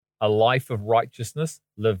a life of righteousness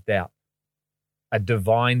lived out, a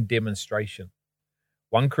divine demonstration.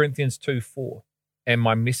 1 Corinthians 2:4, and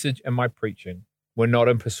my message and my preaching were not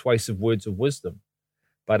in persuasive words of wisdom,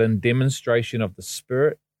 but in demonstration of the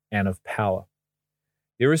Spirit and of power.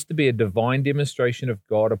 There is to be a divine demonstration of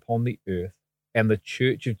God upon the earth, and the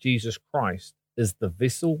Church of Jesus Christ is the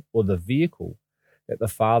vessel or the vehicle that the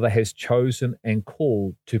Father has chosen and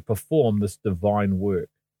called to perform this divine work.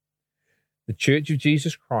 The Church of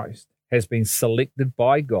Jesus Christ has been selected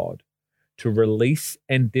by God to release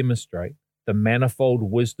and demonstrate the manifold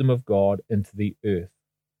wisdom of God into the earth.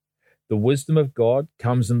 The wisdom of God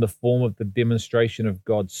comes in the form of the demonstration of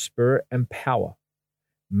God's Spirit and power.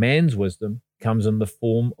 Man's wisdom comes in the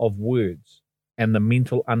form of words and the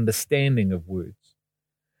mental understanding of words.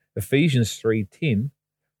 Ephesians 3:10,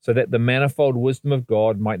 so that the manifold wisdom of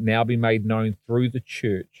God might now be made known through the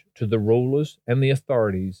church to the rulers and the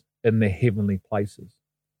authorities in the heavenly places.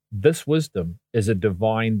 This wisdom is a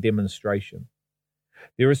divine demonstration.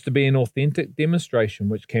 There is to be an authentic demonstration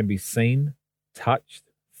which can be seen, touched,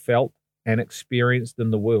 felt, and experienced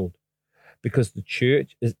in the world, because the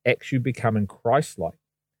church is actually becoming Christ-like.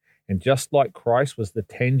 And just like Christ was the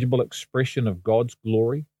tangible expression of God's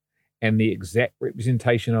glory and the exact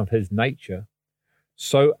representation of his nature,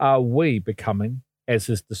 so are we becoming as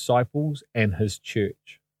his disciples and his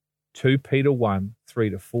church. 2 Peter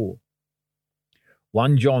 1:3-4.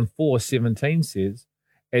 1 John 4:17 says,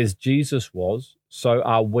 as Jesus was, so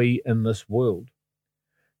are we in this world.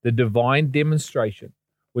 The divine demonstration,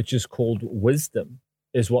 which is called wisdom,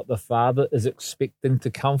 is what the Father is expecting to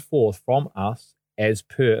come forth from us as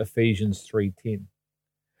per Ephesians 3:10.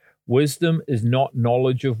 Wisdom is not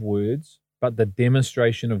knowledge of words, but the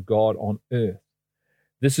demonstration of God on earth.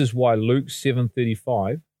 This is why Luke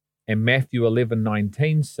 7:35 and Matthew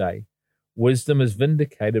 11:19 say, wisdom is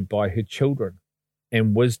vindicated by her children,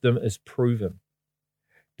 and wisdom is proven.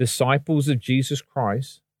 Disciples of Jesus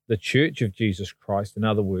Christ, the Church of Jesus Christ, in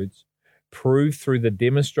other words, prove through the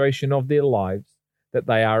demonstration of their lives that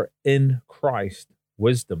they are in Christ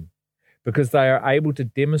wisdom, because they are able to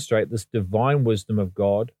demonstrate this divine wisdom of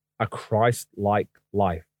God, a Christ-like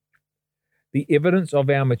life. The evidence of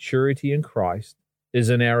our maturity in Christ is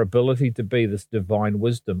in our ability to be this divine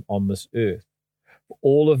wisdom on this earth, for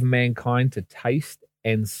all of mankind to taste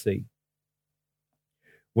and see.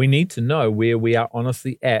 We need to know where we are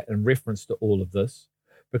honestly at in reference to all of this,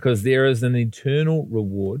 because there is an eternal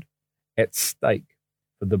reward at stake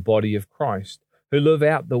for the body of Christ, who live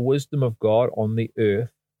out the wisdom of God on the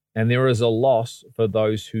earth, and there is a loss for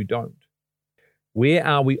those who don't. Where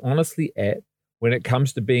are we honestly at when it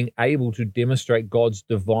comes to being able to demonstrate God's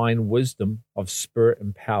divine wisdom of spirit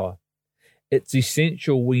and power? It's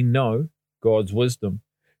essential we know God's wisdom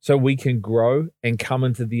so we can grow and come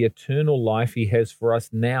into the eternal life he has for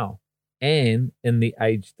us now and in the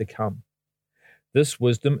age to come. This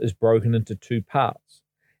wisdom is broken into two parts,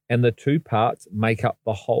 and the two parts make up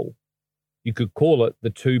the whole. You could call it the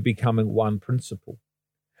two becoming one principle.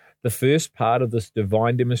 The first part of this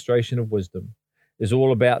divine demonstration of wisdom is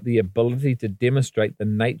all about the ability to demonstrate the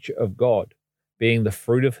nature of God, being the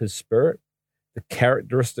fruit of his Spirit, the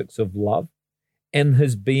characteristics of love, and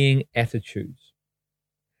his being attitudes.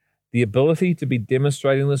 The ability to be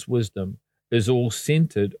demonstrating this wisdom is all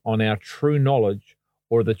centered on our true knowledge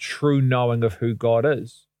or the true knowing of who God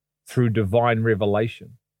is through divine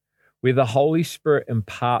revelation, where the Holy Spirit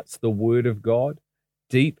imparts the Word of God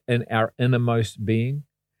deep in our innermost being,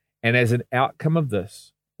 and as an outcome of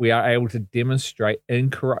this, we are able to demonstrate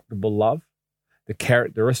incorruptible love, the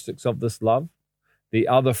characteristics of this love, the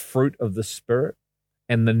other fruit of the Spirit,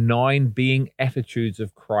 and the 9 being attitudes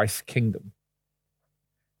of Christ's kingdom.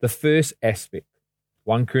 The first aspect,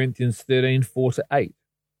 1 Corinthians 13:4-8,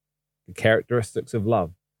 the characteristics of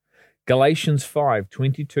love. Galatians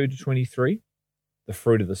 5:22-23, the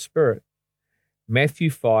fruit of the Spirit. Matthew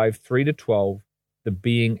 5:3-12, the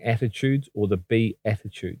being attitudes or the be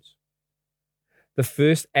attitudes. The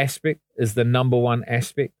first aspect is the number one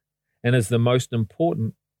aspect and is the most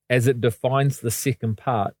important as it defines the second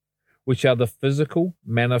part, which are the physical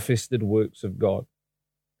manifested works of God.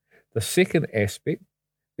 The second aspect,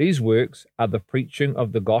 these works are the preaching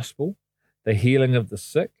of the gospel, the healing of the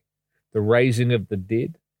sick, the raising of the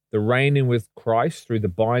dead, the reigning with Christ through the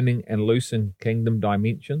binding and loosing kingdom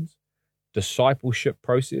dimensions, discipleship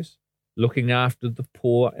process, looking after the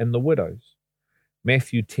poor and the widows.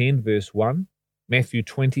 Matthew 10 verse 1, Matthew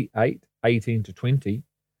 28:18-20,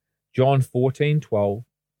 John 14:12,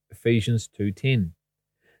 Ephesians 2:10.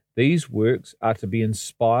 These works are to be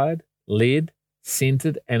inspired, led,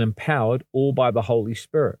 centered, and empowered all by the Holy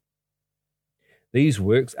Spirit. These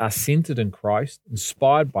works are centered in Christ,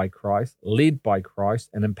 inspired by Christ, led by Christ,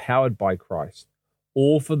 and empowered by Christ,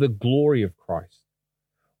 all for the glory of Christ.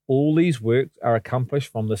 All these works are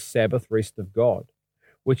accomplished from the Sabbath rest of God,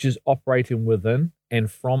 which is operating within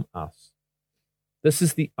and from us. This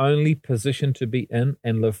is the only position to be in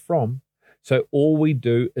and live from, so all we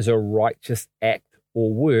do is a righteous act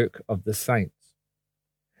or work of the saints.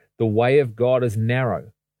 The way of God is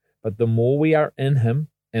narrow, but the more we are in Him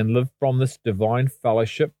and live from this divine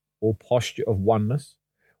fellowship or posture of oneness,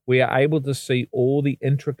 we are able to see all the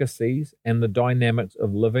intricacies and the dynamics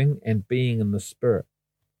of living and being in the Spirit.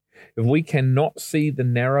 If we cannot see the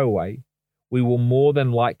narrow way, we will more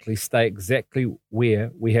than likely stay exactly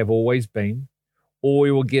where we have always been, or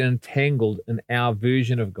we will get entangled in our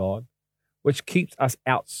version of God, which keeps us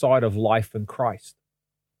outside of life in Christ.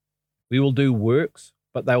 We will do works,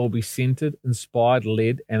 but they will be centered, inspired,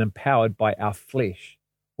 led, and empowered by our flesh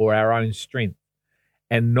or our own strength,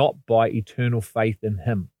 and not by eternal faith in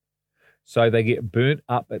Him. So they get burnt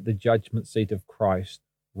up at the judgment seat of Christ,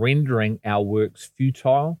 rendering our works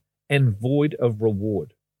futile and void of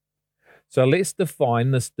reward. So let's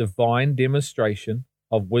define this divine demonstration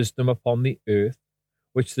of wisdom upon the earth,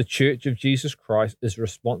 which the Church of Jesus Christ is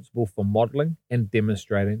responsible for modeling and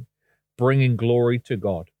demonstrating, bringing glory to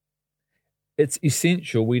God. It's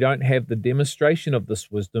essential we don't have the demonstration of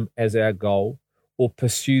this wisdom as our goal or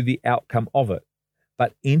pursue the outcome of it,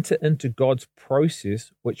 but enter into God's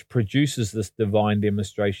process which produces this divine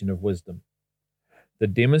demonstration of wisdom. The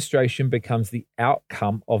demonstration becomes the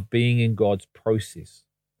outcome of being in God's process.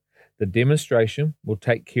 The demonstration will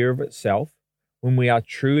take care of itself when we are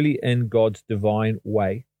truly in God's divine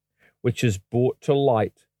way, which is brought to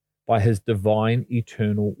light by His divine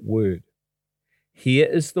eternal word. Here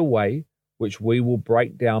is the way which we will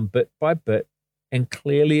break down bit by bit and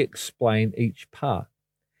clearly explain each part.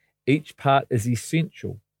 Each part is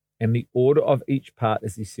essential, and the order of each part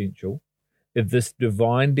is essential if this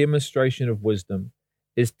divine demonstration of wisdom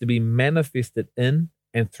is to be manifested in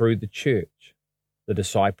and through the church, the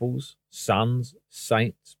disciples, sons,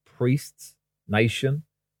 saints, priests, nation,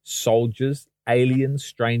 soldiers, aliens,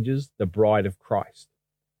 strangers, the bride of Christ.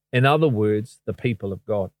 In other words, the people of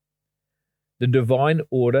God. The divine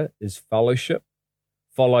order is fellowship,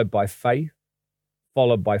 followed by faith,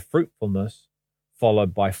 followed by fruitfulness,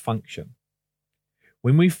 followed by function.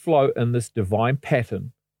 When we flow in this divine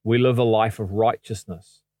pattern, we live a life of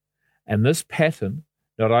righteousness. And this pattern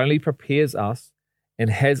not only prepares us and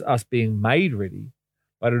has us being made ready,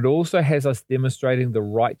 but it also has us demonstrating the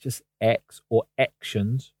righteous acts or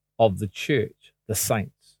actions of the church, the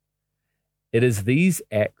saints. It is these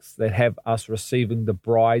acts that have us receiving the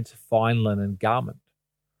bride's fine linen garment.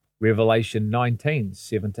 Revelation 19,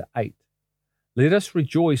 7-8. Let us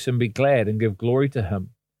rejoice and be glad and give glory to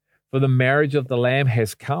Him, for the marriage of the Lamb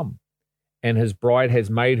has come, and His bride has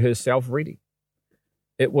made herself ready.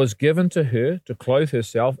 It was given to her to clothe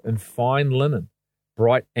herself in fine linen,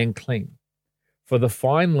 bright and clean. For the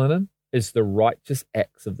fine linen is the righteous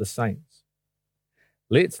acts of the saints.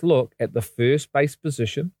 Let's look at the first base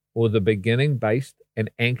position, or the beginning based and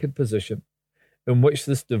anchored position, in which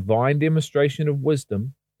this divine demonstration of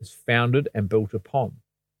wisdom is founded and built upon.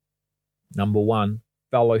 Number 1,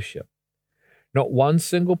 fellowship. Not one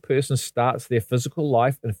single person starts their physical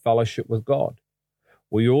life in fellowship with God.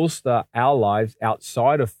 We all start our lives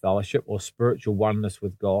outside of fellowship or spiritual oneness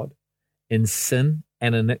with God, in sin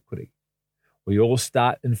and iniquity. We all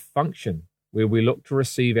start in function, where we look to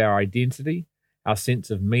receive our identity, our sense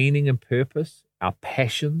of meaning and purpose, our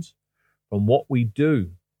passions, from what we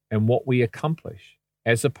do and what we accomplish,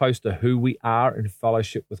 as opposed to who we are in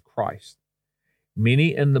fellowship with Christ.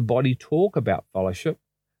 Many in the body talk about fellowship,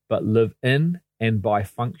 but live in and by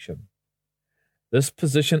function. This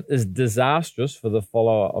position is disastrous for the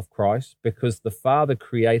follower of Christ because the Father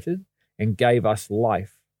created and gave us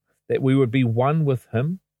life, that we would be one with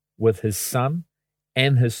Him, with His Son,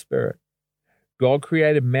 and His Spirit. God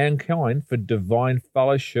created mankind for divine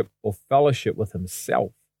fellowship or fellowship with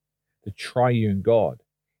Himself, the triune God.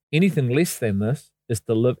 Anything less than this is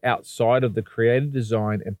to live outside of the created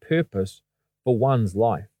design and purpose for one's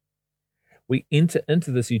life. We enter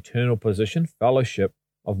into this eternal position, fellowship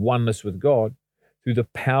of oneness with God, through the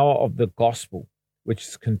power of the gospel, which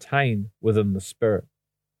is contained within the Spirit.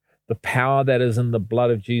 The power that is in the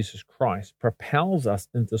blood of Jesus Christ propels us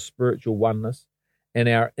into spiritual oneness in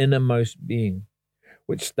our innermost being,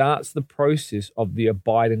 which starts the process of the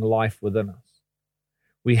abiding life within us.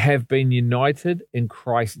 We have been united in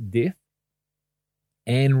Christ's death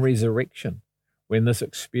and resurrection when this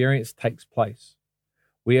experience takes place.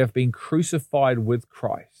 We have been crucified with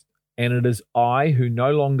Christ, and it is I who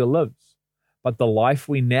no longer lives, but the life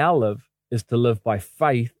we now live is to live by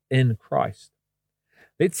faith in Christ.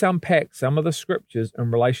 Let's unpack some of the scriptures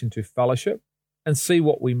in relation to fellowship and see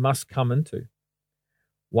what we must come into.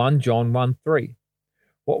 1 John 1:3.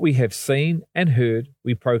 What we have seen and heard,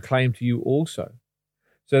 we proclaim to you also,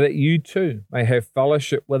 so that you too may have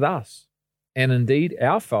fellowship with us. And indeed,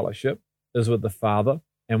 our fellowship is with the Father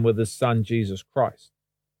and with his Son, Jesus Christ.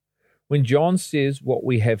 When John says what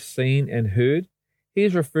we have seen and heard, he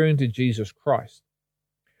is referring to Jesus Christ.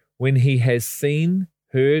 When he has seen,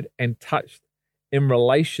 heard, and touched in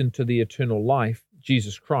relation to the eternal life,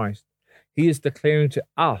 Jesus Christ, he is declaring to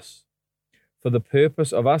us for the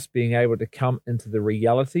purpose of us being able to come into the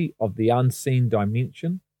reality of the unseen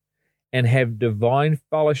dimension and have divine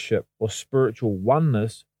fellowship or spiritual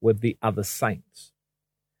oneness with the other saints.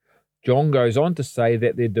 John goes on to say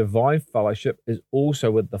that their divine fellowship is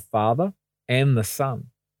also with the Father and the Son.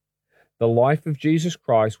 The life of Jesus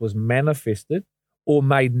Christ was manifested or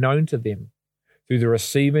made known to them through the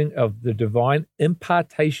receiving of the divine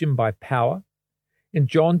impartation by power, and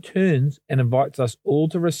John turns and invites us all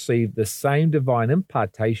to receive the same divine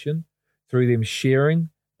impartation through them sharing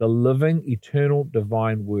the living, eternal,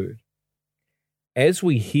 divine word. As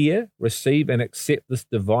we hear, receive, and accept this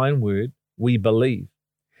divine word, we believe.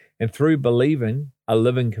 And through believing, a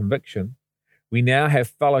living conviction, we now have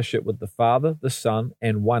fellowship with the Father, the Son,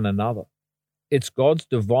 and one another. It's God's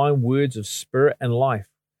divine words of spirit and life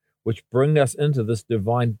which bring us into this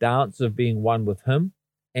divine dance of being one with Him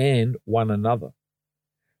and one another.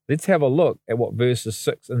 Let's have a look at what verses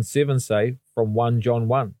 6 and 7 say from 1 John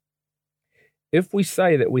 1. If we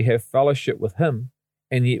say that we have fellowship with Him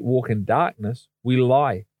and yet walk in darkness, we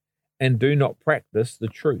lie and do not practice the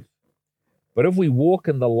truth. But if we walk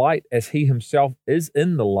in the light as He Himself is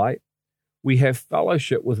in the light, we have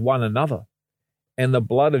fellowship with one another, and the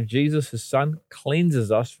blood of Jesus, His Son,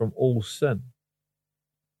 cleanses us from all sin.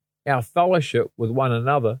 Our fellowship with one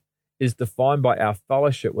another is defined by our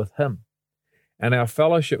fellowship with Him, and our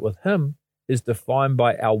fellowship with Him is defined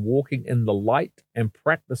by our walking in the light and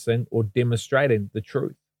practicing or demonstrating the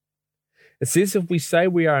truth. It says if we say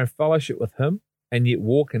we are in fellowship with Him and yet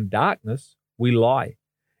walk in darkness, we lie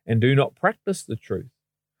and do not practice the truth.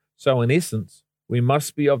 So in essence, we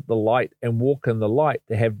must be of the light and walk in the light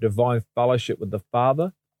to have divine fellowship with the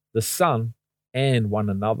Father, the Son, and one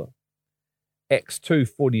another. Acts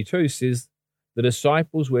 2:42 says, the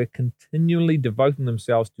disciples were continually devoting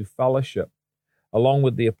themselves to fellowship, along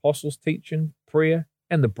with the apostles' teaching, prayer,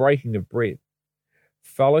 and the breaking of bread.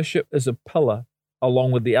 Fellowship is a pillar,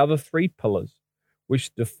 along with the other three pillars,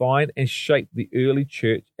 which define and shape the early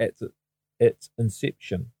church at its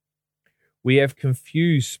inception. We have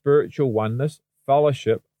confused spiritual oneness,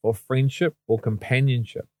 fellowship, or friendship or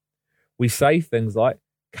companionship. We say things like,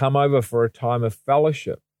 come over for a time of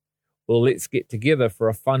fellowship, or let's get together for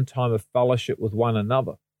a fun time of fellowship with one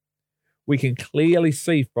another. We can clearly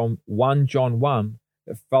see from 1 John 1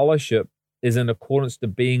 that fellowship is in accordance to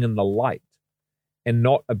being in the light and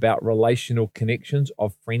not about relational connections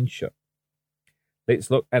of friendship.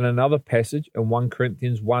 Let's look at another passage in 1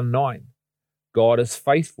 Corinthians 1:9. God is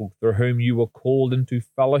faithful, through whom you were called into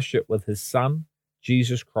fellowship with His Son,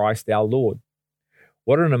 Jesus Christ our Lord.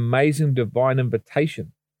 What an amazing divine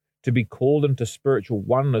invitation to be called into spiritual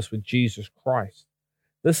oneness with Jesus Christ.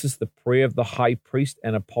 This is the prayer of the high priest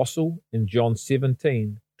and apostle in John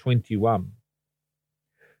 17:21.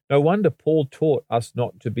 No wonder Paul taught us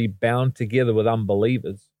not to be bound together with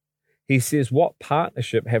unbelievers. He says, what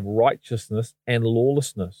partnership have righteousness and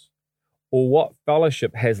lawlessness? Or what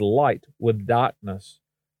fellowship has light with darkness?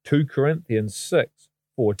 2 Corinthians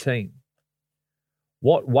 6:14.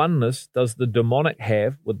 What oneness does the demonic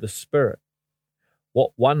have with the spirit?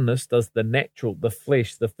 What oneness does the natural, the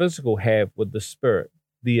flesh, the physical have with the spirit,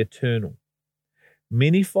 the eternal?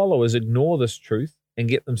 Many followers ignore this truth and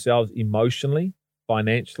get themselves emotionally,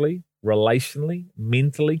 financially, relationally,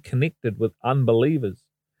 mentally connected with unbelievers,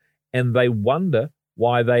 and they wonder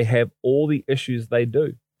why they have all the issues they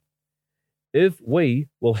do. If we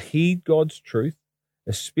will heed God's truth,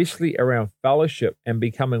 especially around fellowship and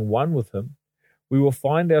becoming one with Him, we will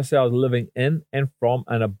find ourselves living in and from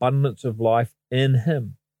an abundance of life in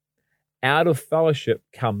Him. Out of fellowship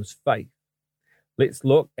comes faith. Let's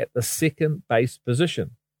look at the second base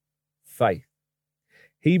position, faith.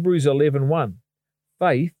 Hebrews 11:1.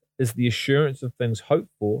 Faith is the assurance of things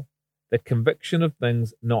hoped for, the conviction of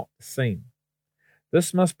things not seen.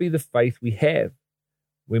 This must be the faith we have.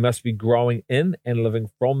 We must be growing in and living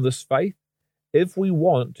from this faith if we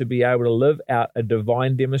want to be able to live out a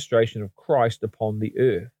divine demonstration of Christ upon the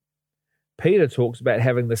earth. Peter talks about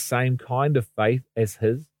having the same kind of faith as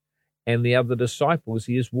his and the other disciples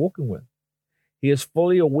he is walking with. He is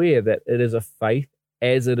fully aware that it is a faith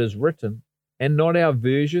as it is written, and not our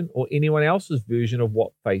version or anyone else's version of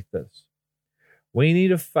what faith is. We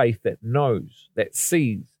need a faith that knows, that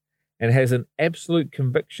sees, and has an absolute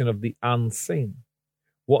conviction of the unseen.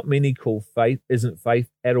 What many call faith isn't faith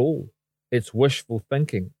at all. It's wishful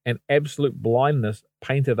thinking and absolute blindness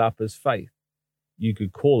painted up as faith. You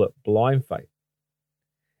could call it blind faith.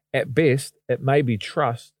 At best, it may be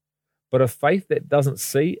trust, but a faith that doesn't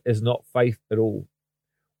see is not faith at all.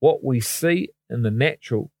 What we see in the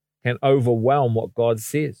natural can overwhelm what God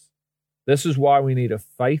says. This is why we need a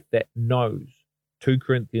faith that knows. 2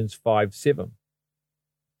 Corinthians 5:7.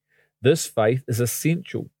 This faith is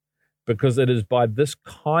essential because it is by this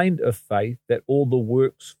kind of faith that all the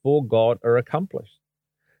works for God are accomplished.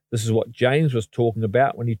 This is what James was talking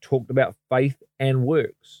about when he talked about faith and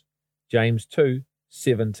works. James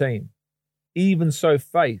 2:17. Even so,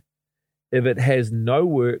 faith, if it has no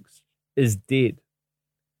works, is dead,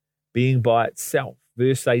 being by itself.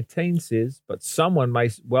 Verse 18 says, but someone may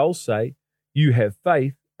well say, you have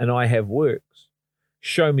faith and I have works.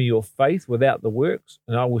 Show me your faith without the works,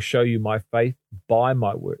 and I will show you my faith by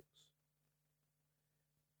my works.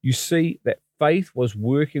 You see that faith was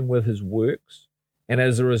working with his works, and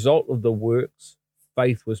as a result of the works,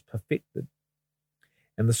 faith was perfected.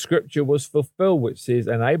 And the scripture was fulfilled, which says,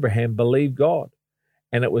 and Abraham believed God,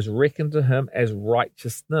 and it was reckoned to him as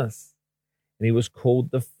righteousness, and he was called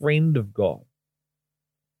the friend of God.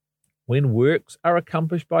 When works are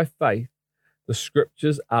accomplished by faith, the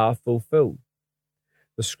scriptures are fulfilled.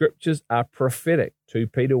 The scriptures are prophetic, 2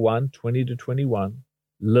 Peter 1:20-21,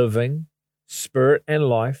 living, spirit and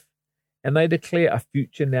life, and they declare a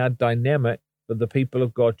future now dynamic for the people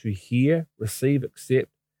of God to hear, receive,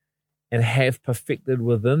 accept, and have perfected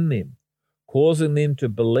within them, causing them to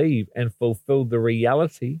believe and fulfill the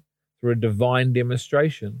reality through a divine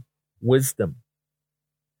demonstration, wisdom.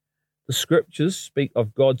 The scriptures speak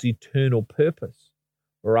of God's eternal purpose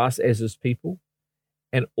for us as his people,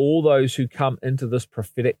 and all those who come into this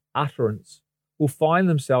prophetic utterance will find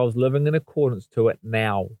themselves living in accordance to it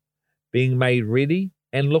now, being made ready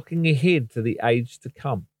and looking ahead to the age to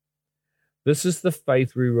come. This is the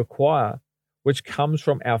faith we require, which comes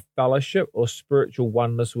from our fellowship or spiritual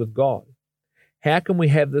oneness with God. How can we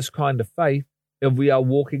have this kind of faith if we are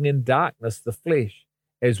walking in darkness, the flesh,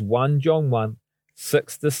 as 1 John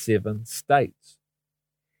 1:6-7 states?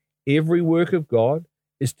 Every work of God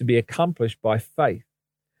is to be accomplished by faith.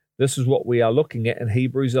 This is what we are looking at in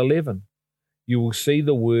Hebrews 11. You will see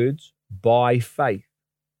the words, by faith.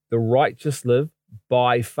 The righteous live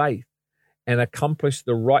by faith and accomplish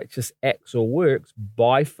the righteous acts or works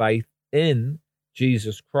by faith in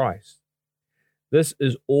Jesus Christ. This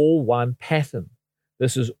is all one pattern.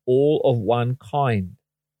 This is all of one kind.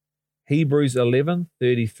 Hebrews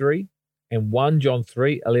 11:33 and 1 John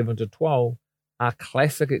 3:11-12 are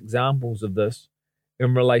classic examples of this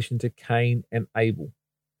in relation to Cain and Abel.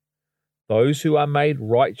 Those who are made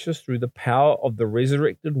righteous through the power of the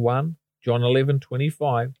resurrected one, John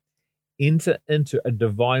 11:25, enter into a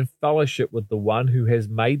divine fellowship with the one who has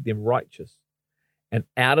made them righteous. And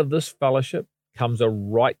out of this fellowship comes a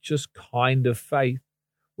righteous kind of faith,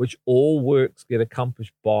 which all works get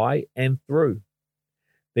accomplished by and through.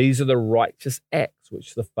 These are the righteous acts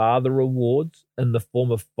which the Father rewards in the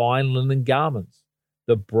form of fine linen garments,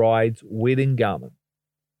 the bride's wedding garment.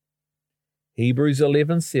 Hebrews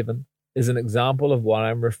 11:7 is an example of what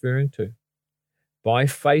I'm referring to. By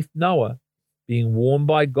faith, Noah, being warned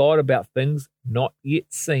by God about things not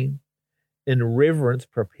yet seen, in reverence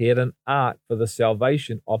prepared an ark for the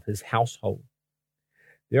salvation of his household.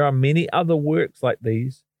 There are many other works like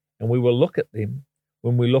these, and we will look at them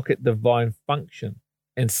when we look at divine function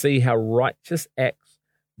and see how righteous acts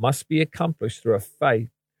must be accomplished through a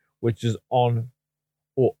faith which is on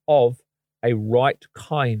or of a right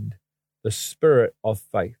kind, the spirit of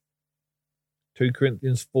faith. 2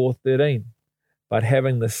 Corinthians 4:13, but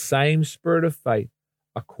having the same spirit of faith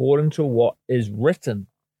according to what is written.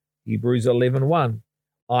 Hebrews 11:1,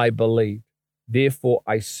 I believed, therefore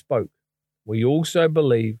I spoke. We also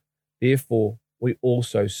believe, therefore we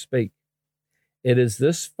also speak. It is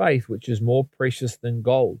this faith which is more precious than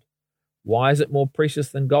gold. Why is it more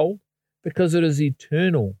precious than gold? Because it is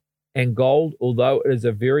eternal, and gold, although it is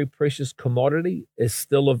a very precious commodity, is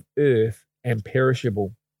still of earth and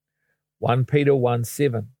perishable. 1 Peter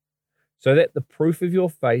 1:7, so that the proof of your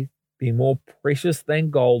faith, being more precious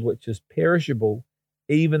than gold, which is perishable,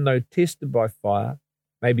 even though tested by fire,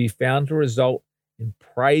 may be found to result in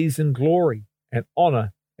praise and glory and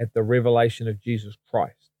honor at the revelation of Jesus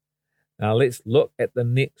Christ. Now let's look at the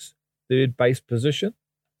next third base position,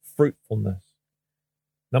 fruitfulness.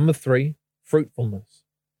 Number 3, fruitfulness.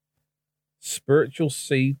 Spiritual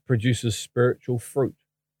seed produces spiritual fruit.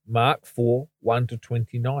 Mark 4,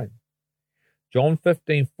 1-29. John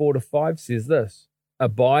 15, 4-5 says this,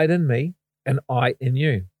 Abide in me, and I in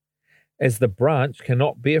you. As the branch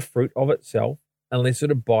cannot bear fruit of itself unless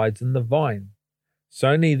it abides in the vine,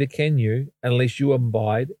 so neither can you unless you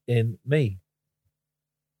abide in me.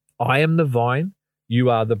 I am the vine, you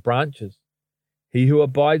are the branches. He who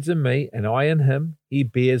abides in me and I in him, he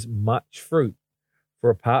bears much fruit. For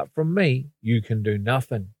apart from me, you can do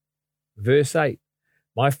nothing. Verse 8,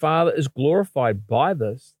 My Father is glorified by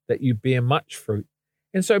this, that you bear much fruit,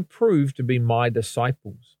 and so prove to be my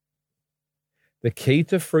disciples. The key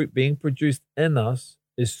to fruit being produced in us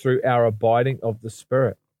is through our abiding of the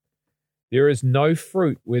Spirit. There is no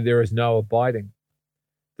fruit where there is no abiding.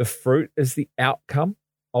 The fruit is the outcome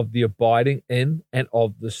of the abiding in and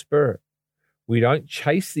of the Spirit. We don't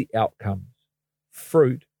chase the outcomes,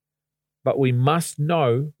 fruit, but we must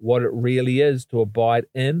know what it really is to abide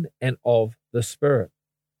in and of the Spirit.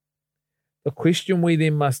 The question we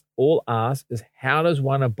then must all ask is, how does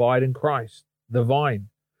one abide in Christ, the vine,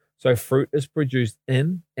 so fruit is produced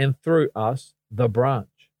in and through us, the branch?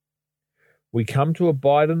 We come to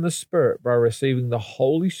abide in the Spirit by receiving the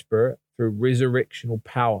Holy Spirit through resurrectional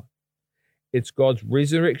power. It's God's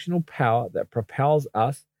resurrectional power that propels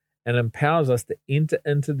us and empowers us to enter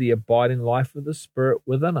into the abiding life of the Spirit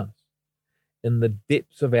within us, in the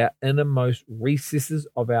depths of our innermost recesses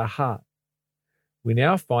of our heart. We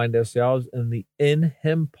now find ourselves in the in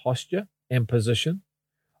Him posture and position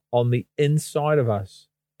on the inside of us,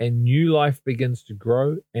 and new life begins to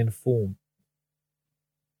grow and form.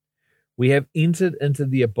 We have entered into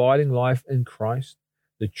the abiding life in Christ,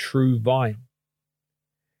 the true vine.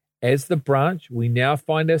 As the branch, we now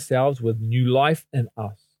find ourselves with new life in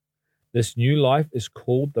us. This new life is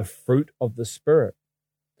called the fruit of the Spirit.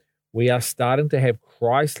 We are starting to have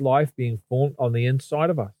Christ's life being formed on the inside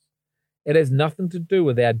of us. It has nothing to do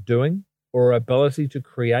with our doing or our ability to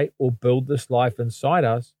create or build this life inside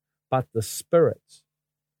us, but the Spirit's.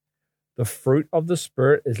 The fruit of the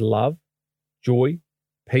Spirit is love, joy,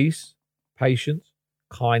 peace, patience,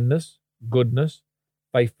 kindness, goodness,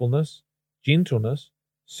 faithfulness, gentleness,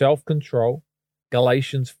 self-control.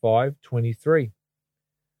 Galatians 5:23.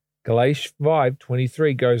 Galatians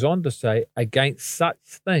 5:23 goes on to say, against such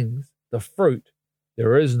things, the fruit,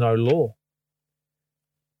 there is no law.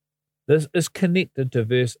 This is connected to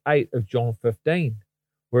verse 8 of John 15,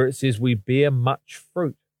 where it says we bear much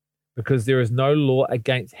fruit, because there is no law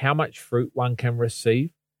against how much fruit one can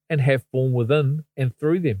receive and have formed within and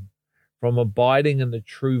through them, from abiding in the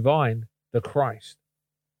true vine, the Christ.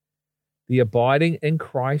 The abiding in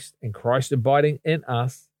Christ and Christ abiding in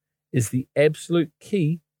us is the absolute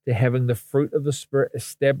key to having the fruit of the Spirit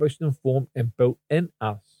established and formed and built in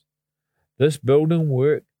us. This building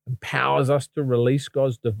work empowers us to release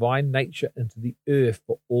God's divine nature into the earth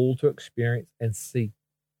for all to experience and see.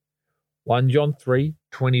 1 John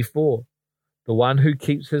 3:24. The one who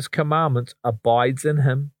keeps his commandments abides in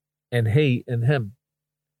him, and he in him.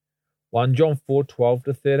 1 John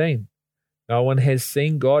 4:12-13. No one has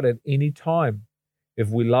seen God at any time. If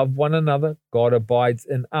we love one another, God abides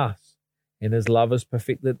in us, and his love is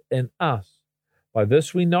perfected in us. By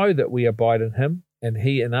this we know that we abide in him, and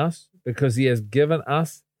he in us, because he has given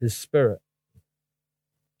us his Spirit.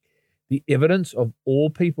 The evidence of all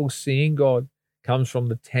people seeing God comes from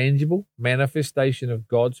the tangible manifestation of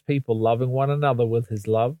God's people loving one another with his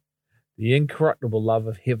love, the incorruptible love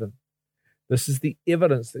of heaven. This is the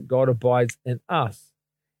evidence that God abides in us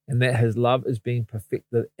and that his love is being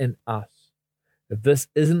perfected in us. If this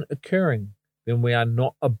isn't occurring, then we are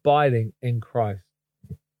not abiding in Christ.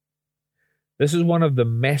 This is one of the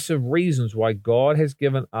massive reasons why God has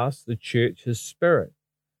given us, the church, his Spirit.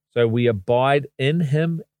 So we abide in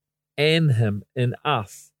him and him in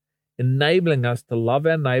us, enabling us to love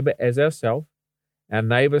our neighbor as ourselves, our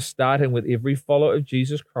neighbor starting with every follower of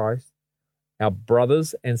Jesus Christ, our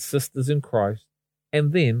brothers and sisters in Christ,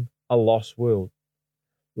 and then a lost world.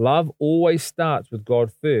 Love always starts with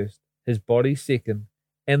God first, his body second,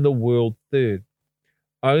 and the world third.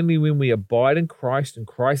 Only when we abide in Christ and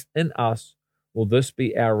Christ in us will this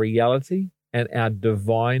be our reality and our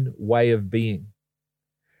divine way of being.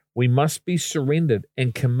 We must be surrendered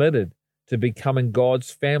and committed to becoming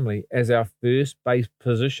God's family as our first base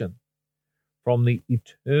position, from the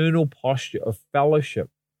eternal posture of fellowship,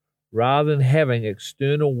 rather than having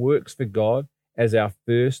external works for God as our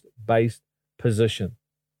first base position.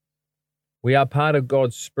 We are part of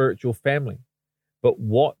God's spiritual family, but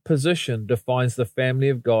what position defines the family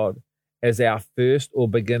of God as our first or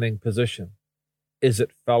beginning position? Is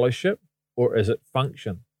it fellowship or is it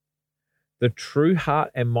function? The true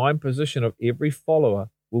heart and mind position of every follower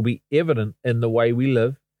will be evident in the way we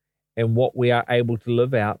live and what we are able to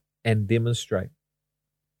live out and demonstrate.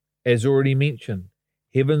 As already mentioned,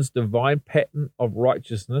 heaven's divine pattern of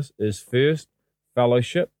righteousness is first,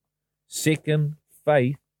 fellowship; second,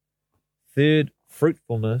 faith; third,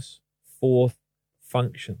 fruitfulness; fourth,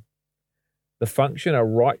 function. The function are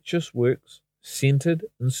righteous works, centered,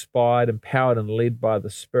 inspired, empowered, and led by the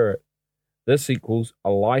Spirit. This equals a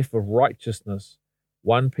life of righteousness,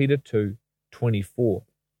 1 Peter 2:24.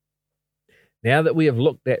 Now that we have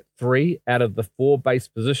looked at 3 out of the 4 base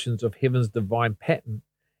positions of heaven's divine pattern,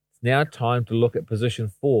 it's now time to look at position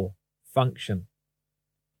 4, function.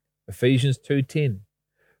 Ephesians 2:10.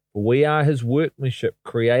 For we are his workmanship,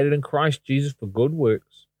 created in Christ Jesus for good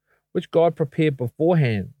works, which God prepared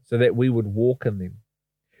beforehand so that we would walk in them.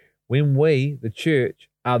 When we, the church,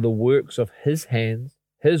 are the works of his hands,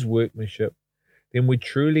 his workmanship, then we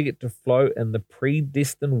truly get to flow in the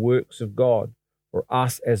predestined works of God for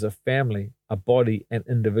us as a family, a body, and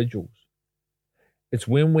individuals. It's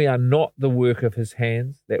when we are not the work of his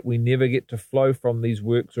hands that we never get to flow from these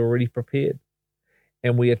works already prepared,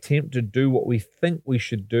 and we attempt to do what we think we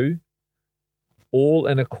should do, all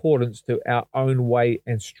in accordance to our own way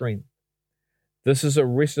and strength. This is a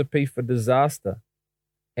recipe for disaster,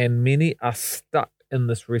 and many are stuck in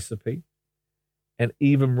this recipe and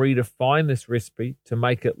even redefine this recipe to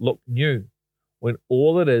make it look new, when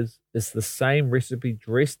all it is the same recipe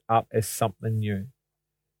dressed up as something new.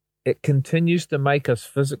 It continues to make us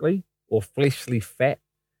physically or fleshly fat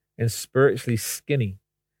and spiritually skinny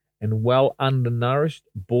and well undernourished,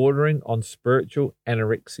 bordering on spiritual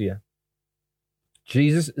anorexia.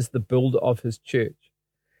 Jesus is the builder of his church,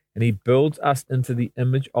 and he builds us into the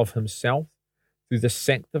image of himself through the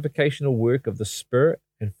sanctificational work of the Spirit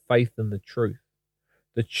and faith in the truth.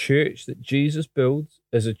 The church that Jesus builds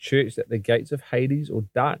is a church that the gates of Hades or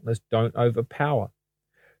darkness don't overpower.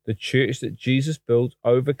 The church that Jesus builds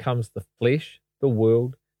overcomes the flesh, the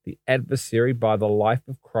world, the adversary by the life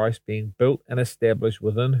of Christ being built and established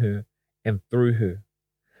within her and through her.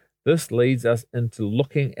 This leads us into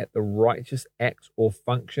looking at the righteous acts or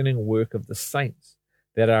functioning work of the saints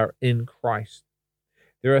that are in Christ.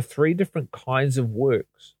 There are 3 different kinds of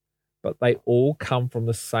works, but they all come from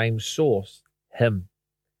the same source, him.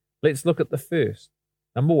 Let's look at the first.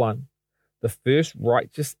 Number 1, the first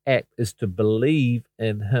righteous act is to believe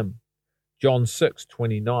in him. John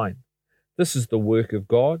 6:29. This is the work of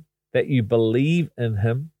God, that you believe in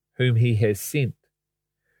him whom he has sent.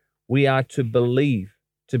 We are to believe,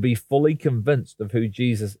 to be fully convinced of who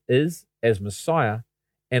Jesus is as Messiah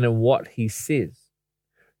and in what he says.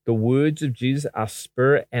 The words of Jesus are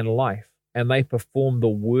spirit and life, and they perform the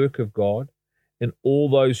work of God in all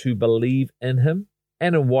those who believe in him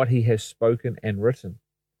and in what he has spoken and written.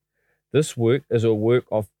 This work is a work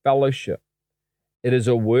of fellowship. It is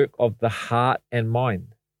a work of the heart and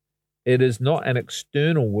mind. It is not an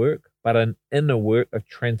external work, but an inner work of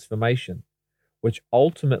transformation, which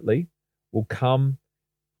ultimately will come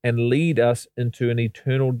and lead us into an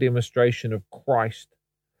eternal demonstration of Christ,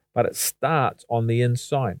 but it starts on the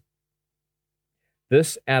inside.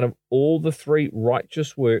 This, out of all the 3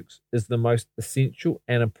 righteous works, is the most essential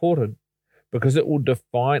and important because it will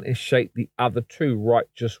define and shape the other 2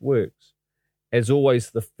 righteous works. As always,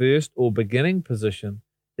 the first or beginning position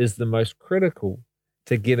is the most critical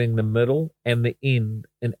to getting the middle and the end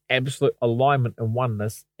in absolute alignment and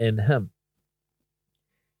oneness in him.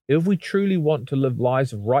 If we truly want to live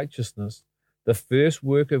lives of righteousness, the first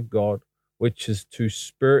work of God, which is to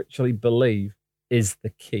spiritually believe, is the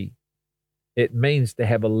key. It means to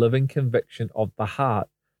have a living conviction of the heart,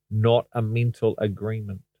 not a mental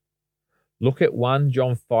agreement. Look at 1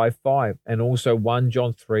 John 5:5 and also 1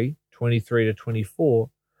 John 3:23-24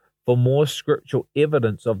 for more scriptural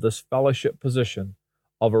evidence of this fellowship position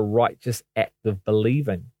of a righteous act of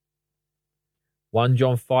believing. 1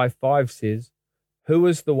 John 5:5 says, "Who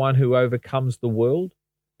is the one who overcomes the world?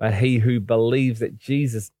 But he who believes that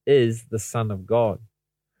Jesus is the Son of God."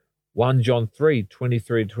 1 John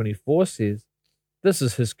 3:23-24 says, "This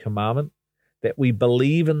is his commandment, that we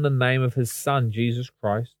believe in the name of his Son, Jesus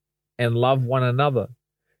Christ, and love one another,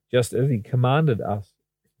 just as he commanded us."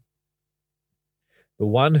 The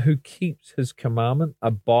one who keeps his commandment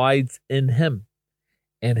abides in him,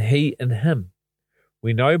 and he in him.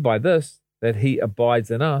 We know by this that he abides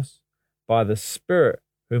in us by the Spirit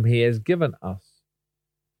whom he has given us.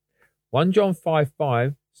 1 John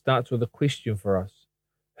 5:5 starts with a question for us.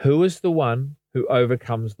 Who is the one who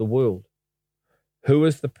overcomes the world? Who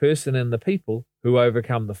is the person and the people who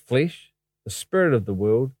overcome the flesh, the spirit of the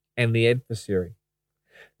world, and the adversary?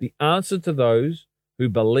 The answer to those who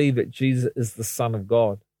believe that Jesus is the Son of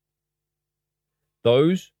God.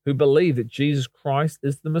 Those who believe that Jesus Christ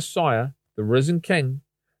is the Messiah, the risen King,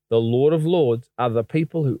 the Lord of Lords, are the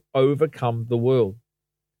people who overcome the world.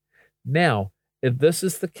 Now, if this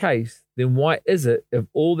is the case, then why is it, if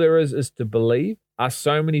all there is to believe, are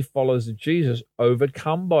so many followers of Jesus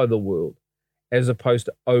overcome by the world, as opposed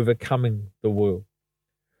to overcoming the world?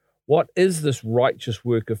 What is this righteous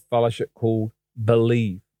work of fellowship called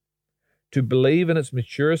believe? To believe in its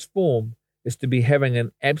maturest form is to be having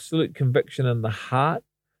an absolute conviction in the heart,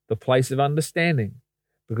 the place of understanding,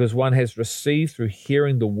 because one has received through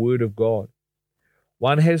hearing the word of God.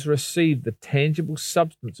 One has received the tangible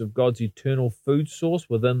substance of God's eternal food source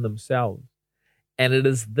within themselves. And it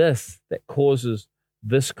is this that causes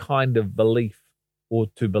this kind of belief, or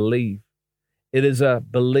to believe. It is a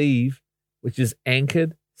believe which is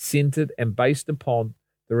anchored, centered, and based upon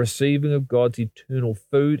the receiving of God's eternal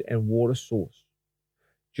food and water source.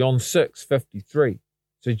 John 6:53.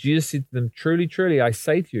 So Jesus said to them, "Truly, truly, I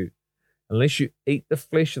say to you, unless you eat the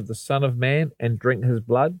flesh of the Son of Man and drink his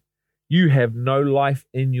blood, you have no life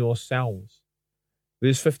in yourselves."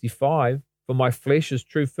 Verse 55, "For my flesh is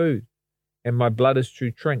true food, and my blood is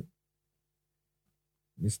true drink."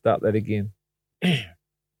 Let me start that again.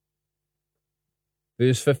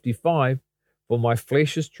 Verse 55, "For my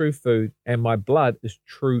flesh is true food, and my blood is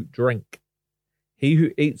true drink. He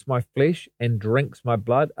who eats my flesh and drinks my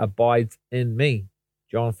blood abides in me."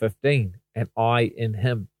 John 15, "And I in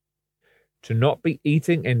him." To not be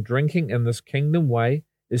eating and drinking in this kingdom way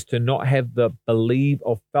is to not have the believe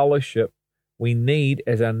of fellowship we need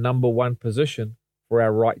as our number one position for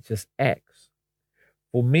our righteous acts.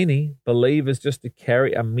 For many, believe is just to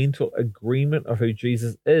carry a mental agreement of who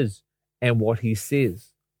Jesus is and what he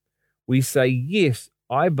says. We say, "Yes,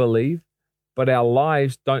 I believe," but our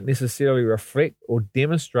lives don't necessarily reflect or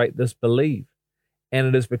demonstrate this belief. And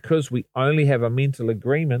it is because we only have a mental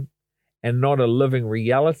agreement and not a living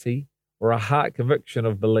reality or a heart conviction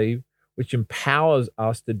of belief, which empowers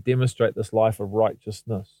us to demonstrate this life of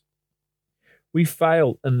righteousness. We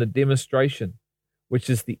fail in the demonstration, which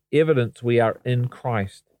is the evidence we are in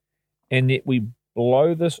Christ, and yet we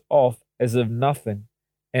blow this off as if nothing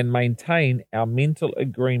and maintain our mental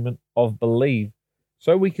agreement of belief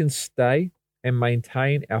so we can stay and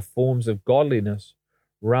maintain our forms of godliness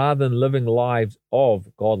rather than living lives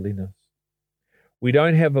of godliness. We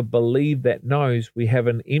don't have a belief that knows, we have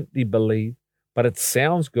an empty belief, but it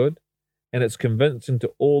sounds good and it's convincing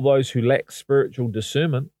to all those who lack spiritual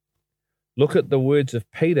discernment. Look at the words of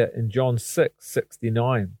Peter in John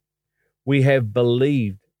 6:69. "We have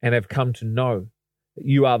believed and have come to know that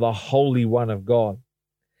you are the Holy One of God."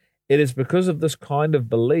 It is because of this kind of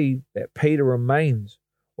belief that Peter remains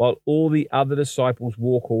while all the other disciples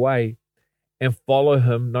walk away and follow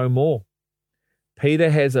him no more. Peter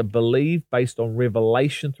has a belief based on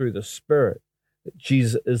revelation through the Spirit that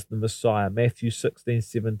Jesus is the Messiah, Matthew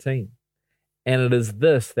 16:17. And it is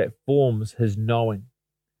this that forms his knowing.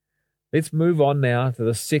 Let's move on now to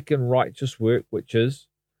the second righteous work, which is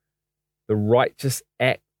the righteous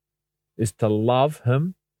act is to love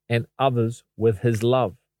him and others with his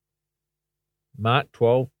love. Mark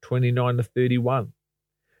 12:29-31.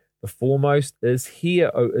 "The foremost is,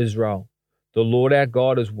 Hear, O Israel, the Lord our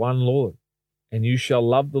God is one Lord, and you shall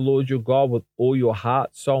love the Lord your God with all your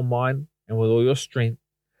heart, soul, mind, and with all your strength.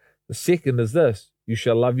 The second is this, you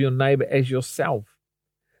shall love your neighbor as yourself.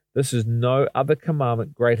 This is no other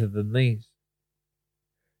commandment greater than these."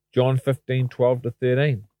 John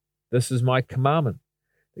 15:12-13. "This is my commandment,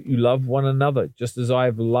 that you love one another just as I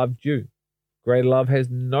have loved you. Greater love has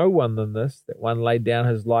no one than this, that one lay down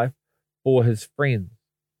his life for his friends."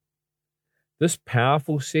 This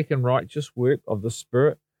powerful second righteous work of the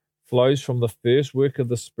Spirit flows from the first work of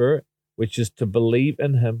the Spirit, which is to believe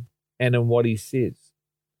in him and in what he says.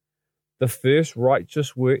 The first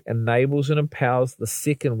righteous work enables and empowers the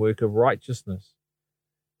second work of righteousness.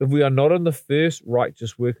 If we are not in the first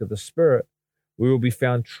righteous work of the Spirit, we will be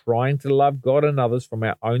found trying to love God and others from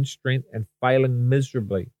our own strength and failing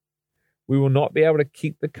miserably. We will not be able to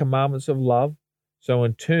keep the commandments of love, so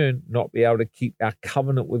in turn not be able to keep our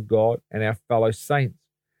covenant with God and our fellow saints,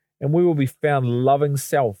 and we will be found loving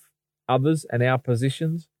self, others, and our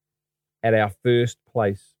possessions at our first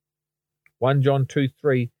place. 1 John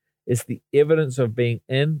 2:3 is the evidence of being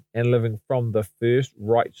in and living from the first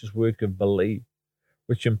righteous work of belief,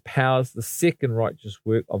 which empowers the second righteous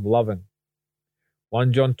work of loving.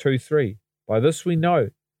 1 John 2:3, "By this we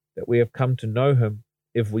know that we have come to know him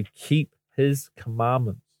if we keep his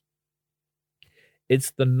commandments."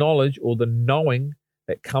 It's the knowledge or the knowing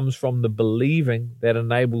that comes from the believing that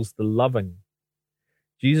enables the loving.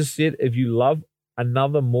 Jesus said, "If you love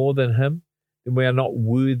another more than him, then we are not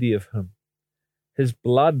worthy of him. His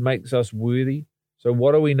blood makes us worthy, so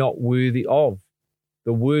what are we not worthy of?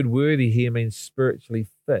 The word worthy here means spiritually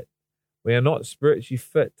fit. We are not spiritually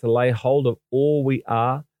fit to lay hold of all we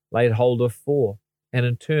are laid hold of for, and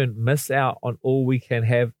in turn miss out on all we can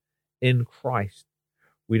have in Christ.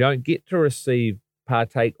 We don't get to receive,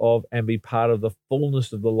 partake of, and be part of the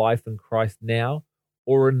fullness of the life in Christ now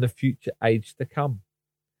or in the future age to come.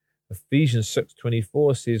 Ephesians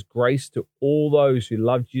 6:24 says, grace to all those who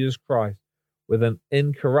love Jesus Christ with an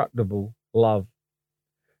incorruptible love.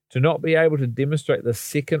 To not be able to demonstrate the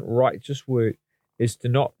second righteous work is to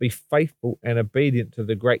not be faithful and obedient to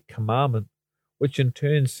the great commandment, which in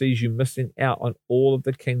turn sees you missing out on all of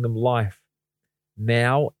the kingdom life,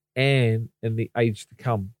 now and in the age to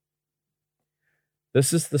come.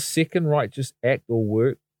 This is the second righteous act or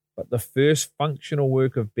work, but the first functional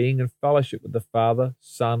work of being in fellowship with the Father,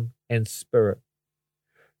 Son, and Spirit.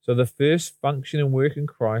 So the first function and work in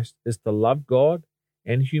Christ is to love God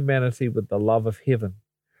and humanity with the love of heaven,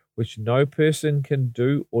 which no person can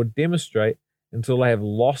do or demonstrate until they have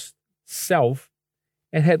lost self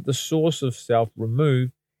and had the source of self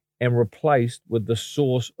removed and replaced with the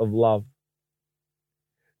source of love.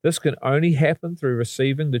 This can only happen through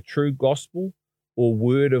receiving the true gospel or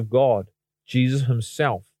word of God, Jesus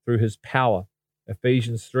himself, through his power.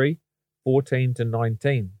 Ephesians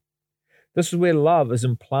 3:14-19. This is where love is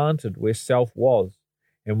implanted where self was,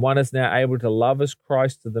 and one is now able to love as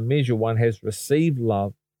Christ to the measure one has received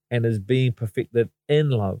love and is being perfected in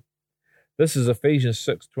love. This is Ephesians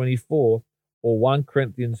 6:24 or 1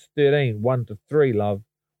 Corinthians 13:1-3 love,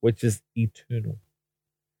 which is eternal.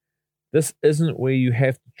 This isn't where you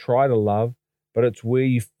have to try to love, but it's where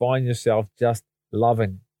you find yourself just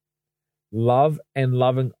loving. Love and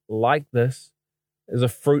loving like this is a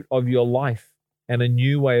fruit of your life and a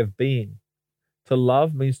new way of being. To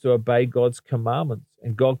love means to obey God's commandments,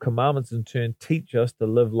 and God's commandments in turn teach us to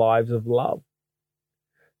live lives of love.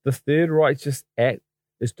 The third righteous act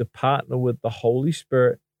is to partner with the Holy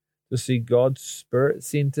Spirit to see God's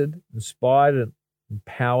Spirit-centered, inspired, and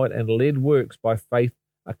empowered and led works by faith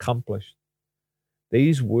accomplished.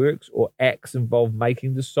 These works or acts involve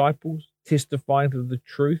making disciples, testifying to the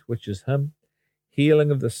truth, which is Him,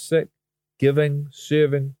 healing of the sick, giving,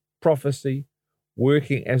 serving, prophecy,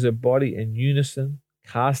 working as a body in unison,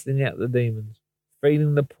 casting out the demons,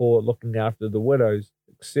 feeding the poor, looking after the widows,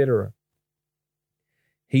 etc.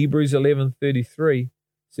 Hebrews 11:33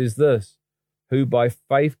 says this, who by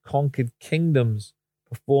faith conquered kingdoms,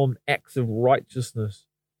 performed acts of righteousness,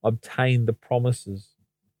 obtained the promises.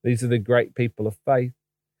 These are the great people of faith.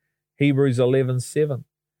 Hebrews 11:7,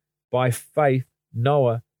 by faith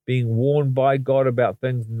Noah, being warned by God about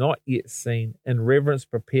things not yet seen, in reverence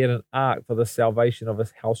prepared an ark for the salvation of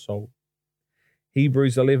his household.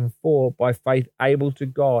 Hebrews 11:4, by faith Abel to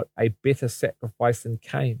God a better sacrifice than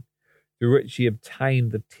Cain, through which he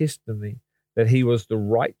obtained the testimony that he was the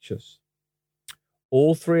righteous.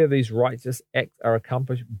 All three of these righteous acts are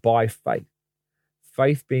accomplished by faith.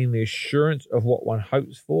 Faith being the assurance of what one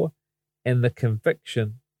hopes for and the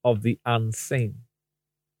conviction of the unseen.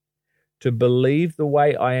 To believe the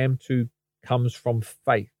way I am to comes from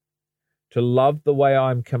faith. To love the way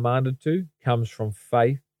I am commanded to comes from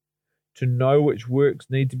faith. To know which works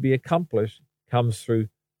need to be accomplished comes through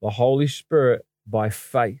the Holy Spirit by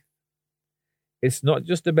faith. It's not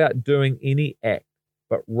just about doing any act,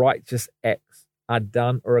 but righteous acts are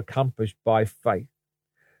done or accomplished by faith.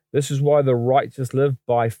 This is why the righteous live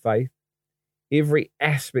by faith. Every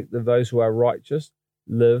aspect of those who are righteous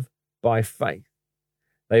live by faith.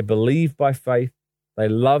 They believe by faith, they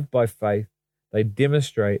love by faith, they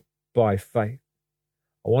demonstrate by faith.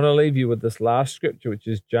 I want to leave you with this last scripture, which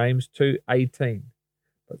is James 2:18.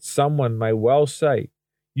 But someone may well say,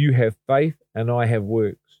 you have faith and I have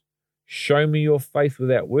works. Show me your faith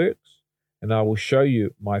without works, and I will show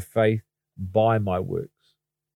you my faith by my works.